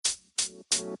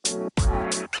Hello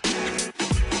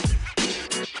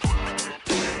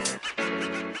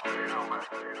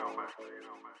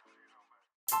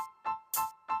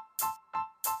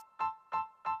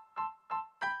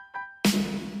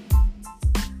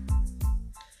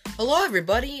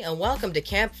everybody, and welcome to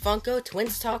Camp Funko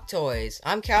Twins Talk Toys.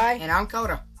 I'm Kai. And I'm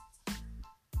Coda.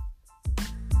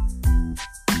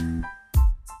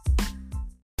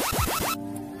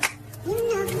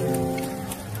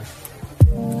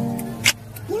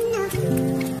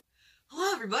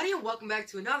 Hello everybody, and welcome back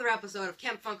to another episode of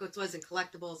Camp Funko Toys and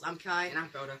Collectibles. I'm Kai. And I'm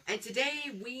Coda. And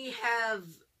today we have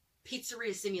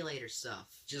Pizzaria Simulator stuff.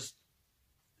 Just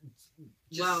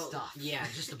stuff. Yeah,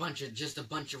 just a bunch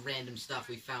of random stuff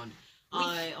we found. We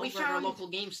Over at our local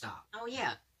GameStop. Oh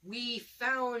yeah, we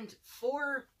found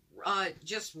 4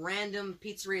 just random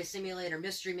Pizzaria Simulator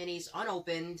mystery minis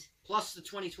unopened, Plus the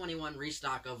 2021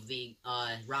 restock of the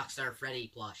Rockstar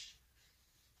Freddy plush.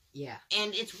 Yeah.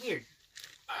 And it's weird.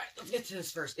 Alright, let's get to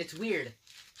this first. It's weird.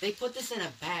 They put this in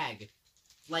a bag,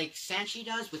 like Sanchi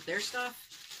does with their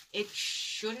stuff. It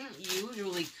shouldn't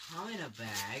usually come in a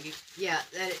bag. Yeah,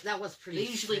 that was pretty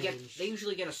They usually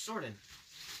strange. get assorted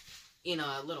in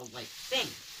a little like thing.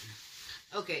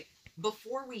 Okay,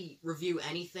 before we review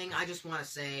anything, I just want to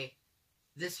say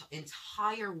this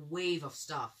entire wave of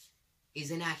stuff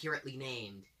is inaccurately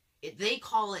named. They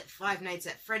call it Five Nights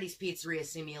at Freddy's Pizzeria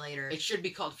Simulator. It should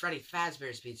be called Freddy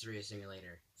Fazbear's Pizzeria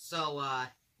Simulator. So,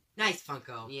 nice,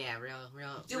 Funko. Yeah, real.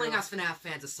 Doing us FNAF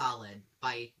fans a solid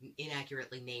by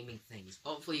inaccurately naming things.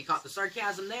 Hopefully you caught the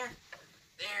sarcasm there.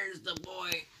 There's the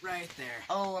boy right there.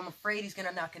 Oh, I'm afraid he's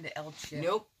gonna knock into El Chip.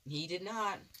 Nope, he did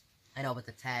not. I know, but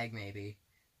the tag, maybe.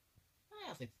 I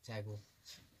don't think the tag will.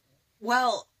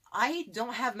 Well, I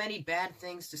don't have many bad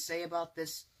things to say about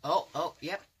this. Oh,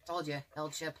 yep, told you. El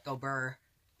Chip, go burr.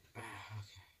 Okay.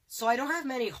 So I don't have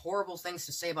many horrible things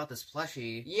to say about this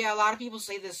plushie. Yeah, a lot of people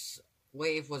say this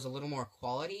wave was a little more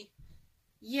quality.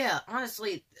 Yeah,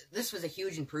 honestly, this was a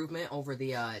huge improvement over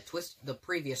the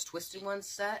previous Twisted One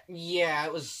set. Yeah,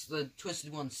 it was, the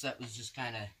Twisted One set was just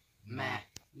kind of meh.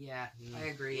 Yeah, I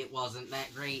agree. It wasn't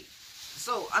that great.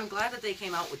 So, I'm glad that they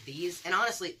came out with these, and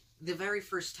honestly, the very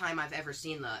first time I've ever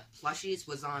seen the plushies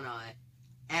was on,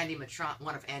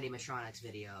 one of Andy Matronic's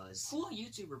videos. Cool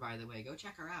YouTuber, by the way, go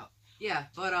check her out. Yeah,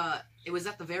 but, it was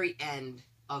at the very end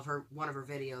of one of her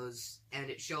videos, and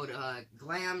it showed,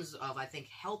 glams of, I think,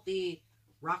 Healthy,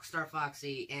 Rockstar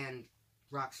Foxy, and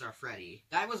Rockstar Freddy.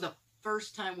 That was the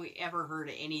first time we ever heard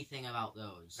anything about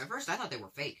those. At first, I thought they were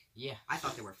fake. Yeah. I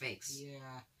thought they were fakes.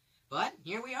 Yeah. But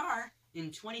here we are in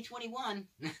 2021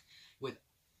 with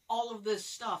all of this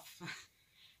stuff.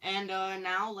 And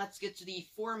now let's get to the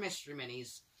 4 mystery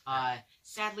minis.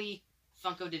 Sadly,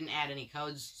 Funko didn't add any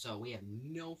codes, so we have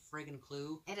no friggin'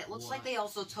 clue. And it looks like they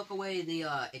also took away the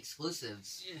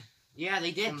exclusives. Yeah,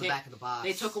 they did. From the back of the box.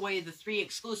 They took away the 3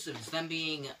 exclusives, them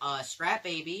being Scrap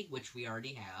Baby, which we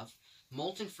already have,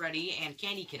 Molten Freddy, and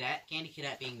Candy Cadet. Candy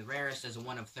Cadet being the rarest as a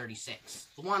 1 of 36.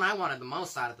 The one I wanted the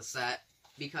most out of the set,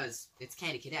 because it's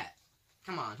Candy Cadet.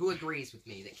 Come on, who agrees with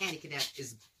me that Candy Cadet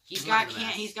is He's got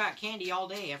candy all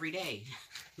day, every day.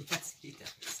 Yes, he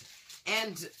does.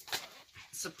 And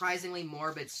surprisingly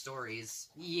morbid stories.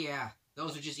 Yeah,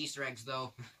 those are just Easter eggs,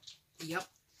 though. Yep.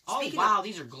 Oh, wow,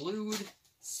 these are glued.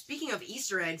 Speaking of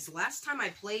Easter eggs, last time I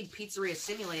played Pizzeria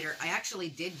Simulator, I actually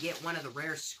did get one of the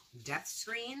rare death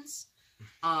screens.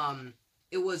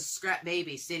 It was Scrap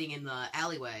Baby sitting in the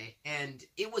alleyway, and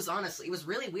it was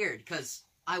really weird, because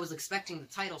I was expecting the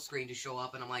title screen to show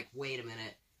up, and I'm like, wait a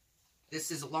minute, this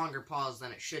is a longer pause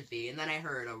than it should be, and then I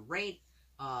heard it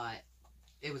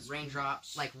was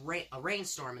raindrops, like a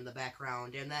rainstorm in the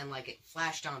background, and then like it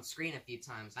flashed on screen a few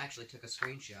times. I actually took a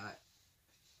screenshot.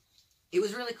 It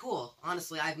was really cool.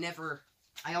 Honestly, I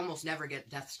almost never get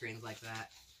death screens like that.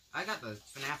 I got the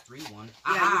FNAF 3 one.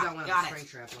 Yeah, you got one of the spring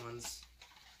trap ones.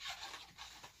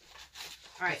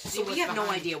 Alright, so we have no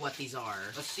idea what these are.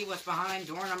 Let's see what's behind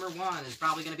door number 1. Is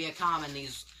probably going to be a common.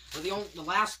 These were the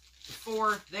last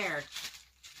 4 there.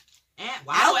 And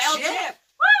wow, El Chip!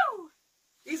 Woo!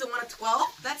 He's a 1 of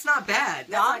 12? That's not bad.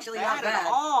 That's actually not bad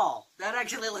at all. That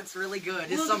actually looks really good.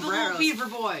 His Look at the little beaver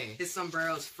boy. His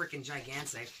sombrero's freaking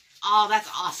gigantic. Oh, that's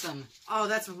awesome. Oh,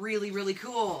 that's really, really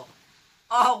cool.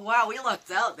 Oh, wow, we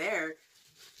lucked out there.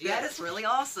 Yeah. That is really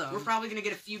awesome. We're probably going to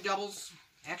get a few doubles.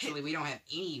 Actually, we don't have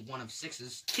any 1 of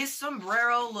 6s. His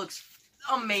sombrero looks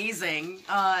amazing.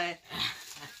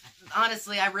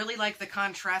 Honestly, I really like the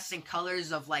contrasting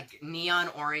colors of, like, neon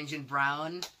orange and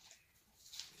brown.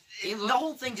 The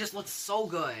whole thing just looks so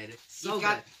good. So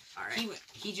good. Alright.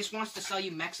 He just wants to sell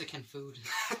you Mexican food.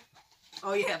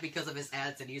 Oh, yeah, because of his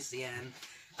ads in UCN.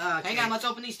 Hang on, let's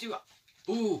open these 2 up.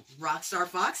 Ooh, Rockstar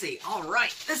Foxy. All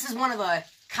right. This is one of the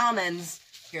commons.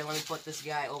 Here, let me put this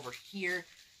guy over here.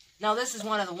 Now, this is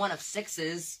one of the 1 of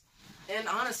 6s. And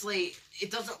honestly,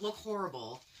 it doesn't look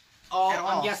horrible. Oh, at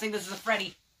all. I'm guessing this is a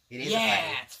Freddy. It is a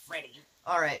Freddy. It's Freddy.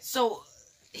 Alright, so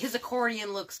his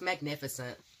accordion looks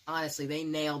magnificent. Honestly, they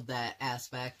nailed that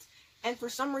aspect. And for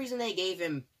some reason, they gave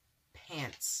him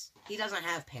pants. He doesn't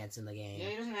have pants in the game. Yeah,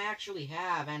 he doesn't actually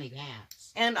have any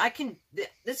pants. And I can...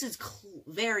 This is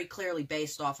very clearly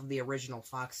based off of the original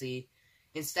Foxy.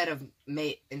 Instead of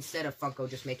Funko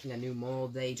just making a new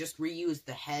mold, they just reused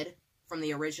the head from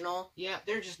the original. Yeah,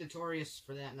 they're just notorious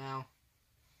for that now.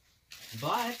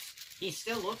 But he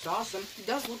still looks awesome. He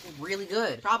does look really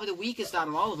good. Probably the weakest out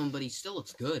of all of them, but he still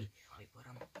looks good.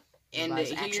 And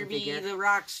here be the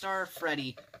Rockstar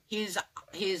Freddy. His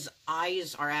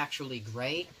eyes are actually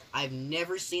gray. I've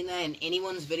never seen that in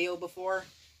anyone's video before.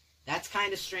 That's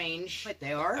kind of strange. Wait,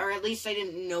 they are? Or at least I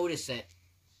didn't notice it.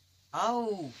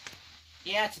 Oh.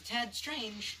 Yeah, it's a tad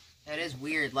strange. That is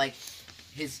weird. Like,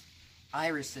 his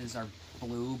irises are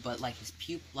blue, but like his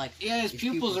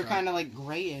pupils are kind of like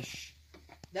grayish.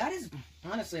 That is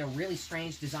honestly a really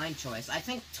strange design choice. I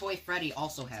think Toy Freddy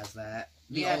also has that.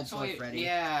 The old Toy Freddy.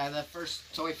 Yeah, the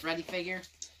first Toy Freddy figure.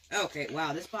 Okay,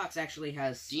 wow, this box actually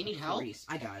has... Do you need help?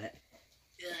 I got it.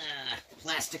 Ugh,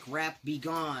 plastic wrap, be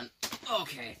gone.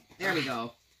 Okay, there we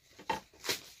go.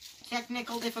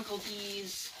 Technical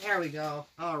difficulties. There we go.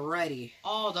 Alrighty.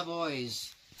 All the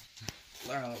boys.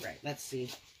 Alright, let's see.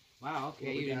 Wow,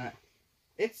 okay, you got.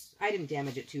 I didn't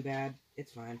damage it too bad.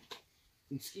 It's fine.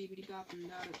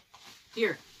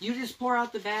 Here, you just pour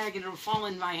out the bag and it'll fall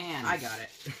in my hands. I got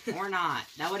it. Or not.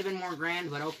 That would have been more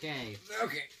grand, but okay.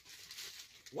 Okay.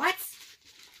 What?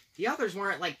 The others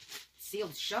weren't, like,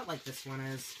 sealed shut like this one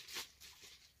is.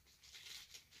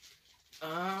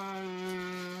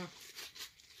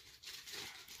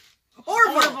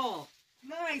 Orville!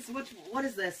 Nice! What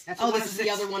is this? This is the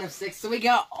other 1 of 6. So we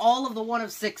got all of the 1 of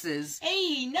 6s.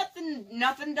 Hey,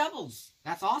 nothing doubles.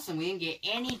 That's awesome. We didn't get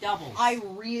any doubles. I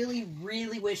really,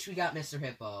 really wish we got Mr.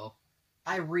 Hippo.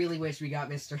 I really wish we got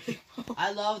Mr. Hippo.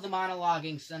 I love the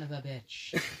monologuing son of a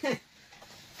bitch.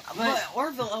 But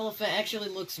Orville Elephant actually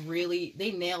looks really...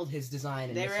 They nailed his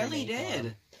design. They really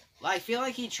did. I feel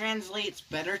like he translates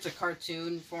better to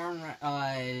cartoon form.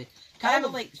 Kind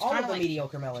of like all of the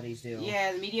mediocre melodies do.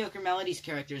 Yeah, the mediocre melodies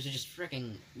characters are just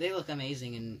freaking. They look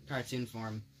amazing in cartoon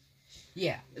form.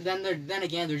 Yeah. Then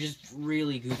again, they're just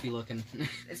really goofy looking.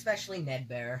 Especially Ned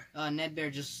Bear. Ned Bear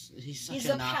he's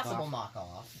a passable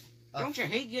knockoff. Don't you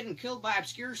hate getting killed by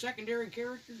obscure secondary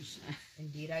characters?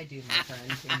 Indeed I do, my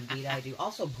friend. Indeed I do.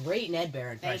 Also, great Ned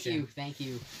Bear impression. Thank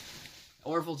you.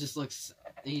 Orville just looks...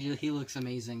 He looks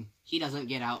amazing. He doesn't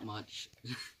get out much.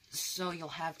 So you'll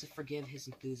have to forgive his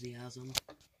enthusiasm.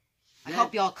 I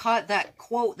hope y'all caught that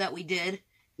quote that we did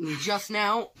just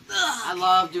now. I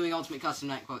love doing Ultimate Custom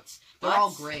Night quotes. They're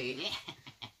all great.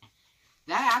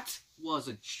 That was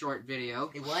a short video.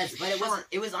 It was, but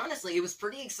it was honestly, it was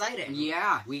pretty exciting.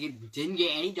 Yeah, we didn't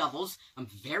get any doubles. I'm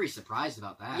very surprised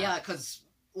about that. Yeah, because...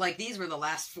 Like, these were the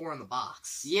last 4 in the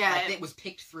box. Yeah. Like, it was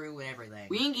picked through and everything.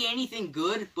 We didn't get anything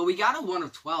good, but we got a 1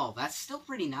 of 12. That's still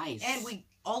pretty nice. And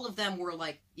all of them were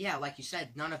like, yeah, like you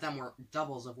said, none of them were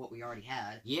doubles of what we already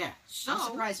had. Yeah. So... I'm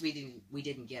surprised we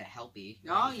didn't get a Helpy.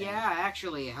 Oh, yeah,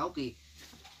 actually, a Helpy.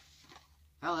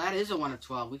 Well, that is a 1 of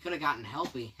 12. We could have gotten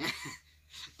Helpy.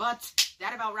 But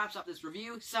that about wraps up this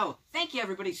review. So, thank you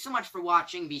everybody so much for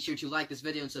watching. Be sure to like this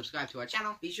video and subscribe to our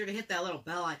channel. Be sure to hit that little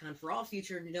bell icon for all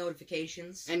future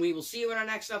notifications. And we will see you in our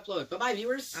next upload. Bye-bye,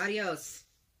 viewers. Adios.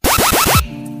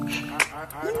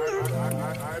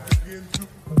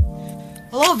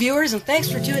 Hello, viewers, and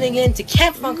thanks for tuning in to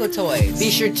Camp Funko Toys. Be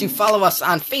sure to follow us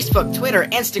on Facebook, Twitter,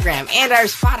 Instagram, and our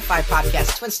Spotify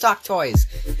podcast, Twins Talk Toys.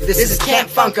 This is Camp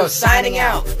Funko signing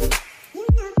out.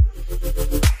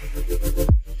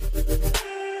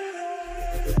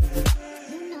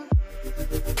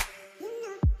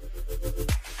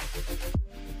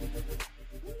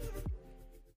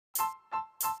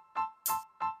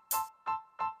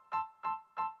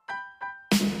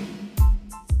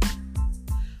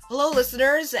 Hello,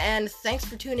 listeners, and thanks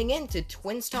for tuning in to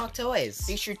Twins Talk Toys.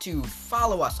 Be sure to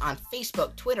follow us on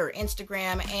Facebook, Twitter,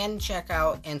 Instagram, and check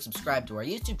out and subscribe to our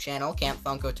YouTube channel, Camp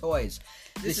Funko Toys.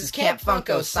 This is Camp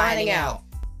Funko signing out.